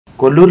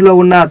కొల్లూరులో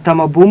ఉన్న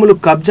తమ భూములు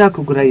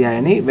కబ్జాకు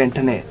గురయ్యాయని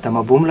వెంటనే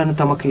తమ భూములను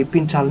తమకు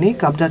ఇప్పించాలని,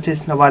 కబ్జా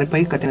చేసిన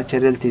వారిపై కఠిన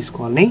చర్యలు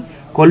తీసుకోవాలని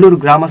కొల్లూరు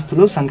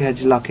గ్రామస్తులు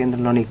సంగారెడ్డి జిల్లా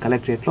కేంద్రంలోని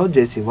కలెక్టరేట్లో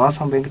జేసీ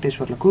వాసం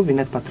వెంకటేశ్వర్లకు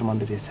వినతి పత్రం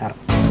అందజేశారు.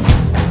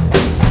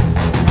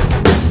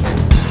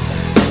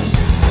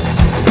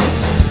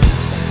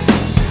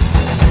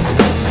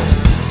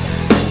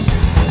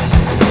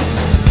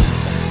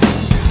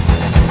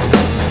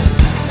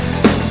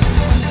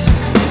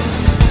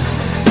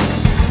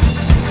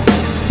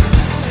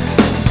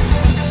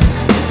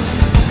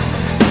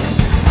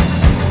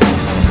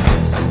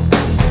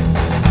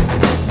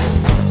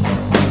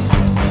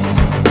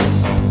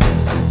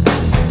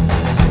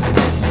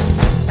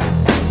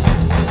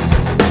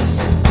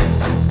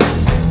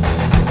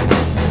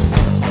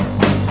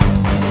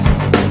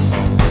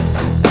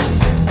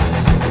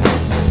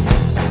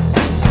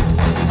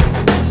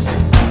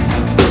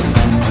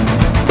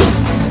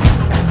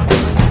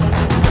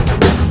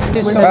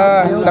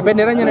 నా పేరు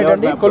నిరంజన్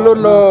అండి.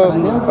 కొల్లూరులో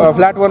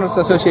ఫ్లాట్ ఓనర్స్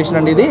అసోసియేషన్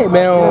అండి. ఇది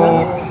మేము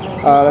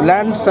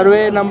ల్యాండ్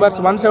సర్వే నంబర్స్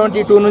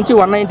 172 నుంచి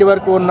 190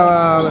 వరకు ఉన్న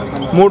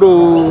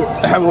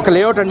ఒక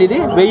లేఅవుట్ అండి. ఇది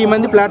 1000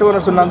 మంది ఫ్లాట్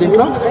ఓనర్స్ ఉన్నాం.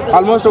 దీంట్లో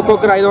ఆల్మోస్ట్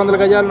ఒక్కొక్కరు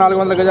 500 గజాలు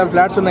 400 గజాలు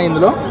ఫ్లాట్స్ ఉన్నాయి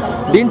ఇందులో.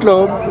 దీంట్లో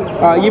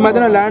ఈ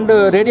మధ్యన ల్యాండ్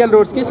రేడియల్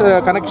రోడ్స్కి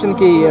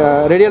కనెక్షన్కి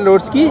రేడియల్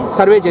రోడ్స్కి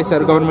సర్వే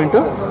చేశారు. గవర్నమెంట్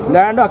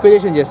ల్యాండ్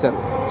అక్విజిషన్ చేశారు.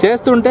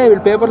 చేస్తుంటే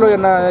వీళ్ళు పేపర్లో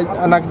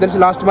నాకు తెలిసి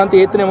లాస్ట్ మంత్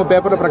 8th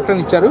పేపర్లో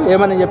ప్రకటన ఇచ్చారు.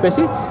 ఏమని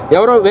చెప్పేసి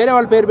ఎవరో వేరే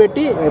వాళ్ళ పేరు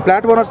పెట్టి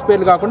ఫ్లాట్ ఓనర్స్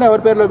పేర్లు కాకుండా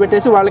ఎవరి పేరులో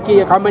పెట్టేసి వాళ్ళకి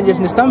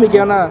కాంపెన్సేషన్ ఇస్తాం, మీకు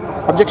ఏమైనా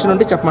అబ్జెక్షన్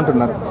ఉంటే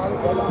చెప్పమంటున్నారు.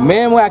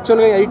 మేము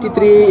యాక్చువల్గా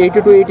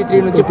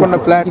 82-83 నుంచి కొన్న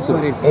ఫ్లాట్స్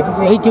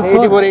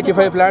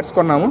 84-85 ఫ్లాట్స్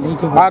కొన్నాము.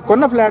 ఆ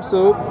కొన్న ఫ్లాట్స్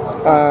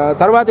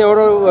తర్వాత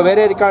ఎవరో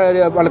వేరే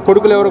వాళ్ళ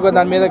కొడుకులు ఎవరో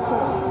దాని మీద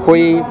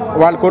పోయి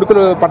వాళ్ళ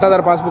కొడుకులు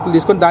పట్టాదారు పాస్బుక్లు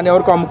తీసుకొని దాన్ని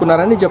ఎవరికో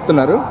అమ్ముకున్నారని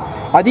చెప్తున్నారు.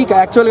 అది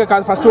యాక్చువల్గా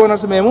కాదు. ఫస్ట్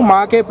ఓనర్స్ మేము,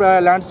 మాకే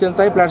ల్యాండ్స్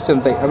చెందుతాయి, ఫ్లాట్స్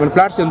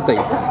చెందుతాయి.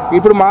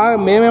 ఇప్పుడు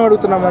మేమేం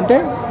అడుగుతున్నామంటే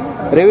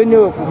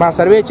రెవెన్యూ మా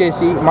సర్వే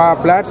చేసి మా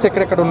ఫ్లాట్స్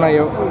ఎక్కడెక్కడ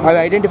ఉన్నాయో అవి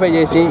ఐడెంటిఫై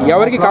చేసి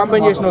ఎవరికి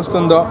కాంపెన్సేషన్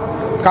వస్తుందో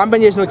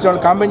కాంపెన్సేషన్ వచ్చిన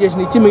వాళ్ళు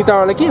కాంపెన్సేషన్ ఇచ్చి మిగతా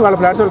వాళ్ళకి వాళ్ళ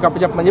ఫ్లాట్స్ వాళ్ళకి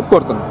అప్పచెప్పమని చెప్పి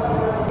కోరుతున్నాం.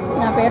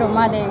 నా పేరు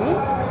ఉమాదేవి.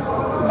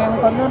 మేము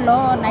కొల్లూరులో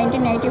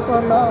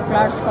 1984లో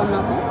ఫ్లాట్స్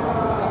కొన్నాము.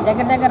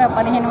 దగ్గర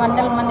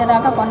 1500 మంది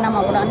దాకా కొన్నాము.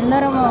 అప్పుడు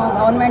అందరం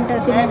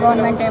సెమీ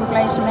గవర్నమెంట్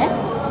ఎంప్లాయీస్నే.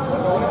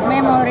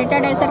 మేము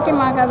రిటైర్డ్ అయ్యేసరికి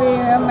మాకు అవి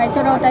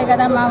మెచ్యూర్ అవుతాయి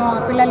కదా, మా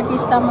పిల్లలకి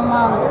ఇస్తాము,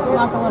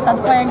 మాకు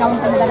సదుపాయంగా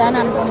ఉంటుంది కదా అని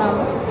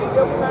అనుకున్నాము.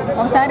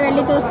 ఒకసారి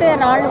వెళ్ళి చూస్తే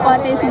రాళ్ళు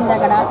పాతేసింది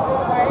అక్కడ.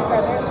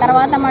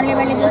 తర్వాత మళ్ళీ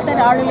వెళ్ళి చూస్తే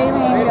రాళ్ళు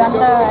లేవి,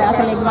 అంతా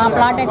అసలు మా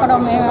ప్లాట్ ఎక్కడో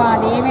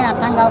అది ఏమీ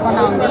అర్థం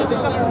కాకుండా ఉంది.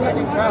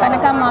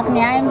 కనుక మాకు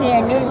న్యాయం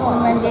చేయండి. ఇప్పుడు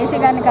మేము జేసీ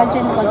గారిని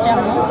కలిసేందుకు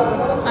వచ్చాము.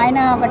 ఆయన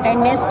ఒక 10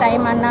 days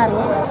టైం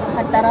అన్నారు.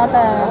 తర్వాత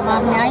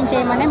మాకు న్యాయం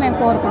చేయమని మేము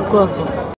కోరుకుంటున్నాం.